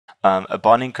A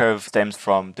bonding curve stems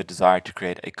from the desire to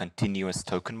create a continuous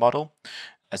token model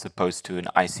as opposed to an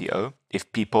ICO.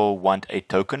 If people want a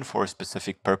token for a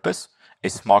specific purpose, a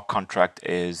smart contract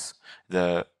is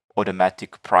the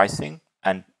automatic pricing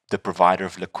and the provider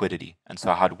of liquidity. And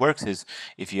so how it works is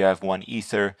if you have one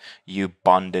Ether, you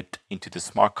bond it into the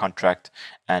smart contract,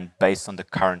 and based on the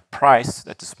current price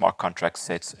that the smart contract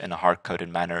sets in a hard-coded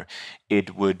manner,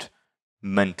 it would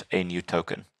mint a new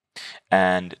token.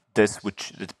 And this,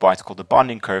 which is why it's called the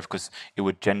bonding curve, because it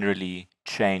would generally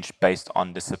change based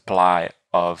on the supply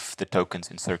of the tokens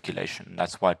in circulation.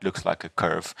 That's why it looks like a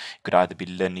curve. It could either be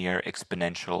linear,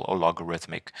 exponential, or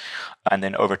logarithmic. And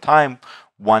then over time,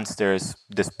 once there's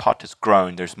this pot is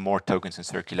grown, there's more tokens in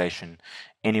circulation,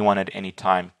 anyone at any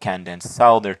time can then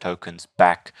sell their tokens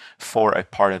back for a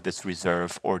part of this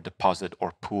reserve or deposit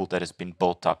or pool that has been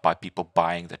built up by people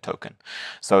buying the token.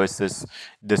 So it's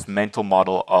this mental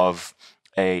model of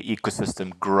a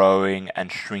ecosystem growing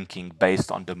and shrinking based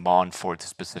on demand for the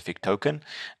specific token,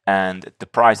 and the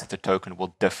price of the token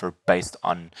will differ based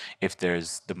on if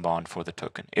there's demand for the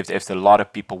token. If a lot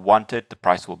of people want it, the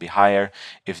price will be higher.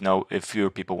 If fewer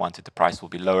people want it, the price will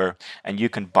be lower. And you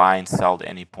can buy and sell at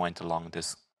any point along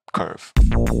this curve.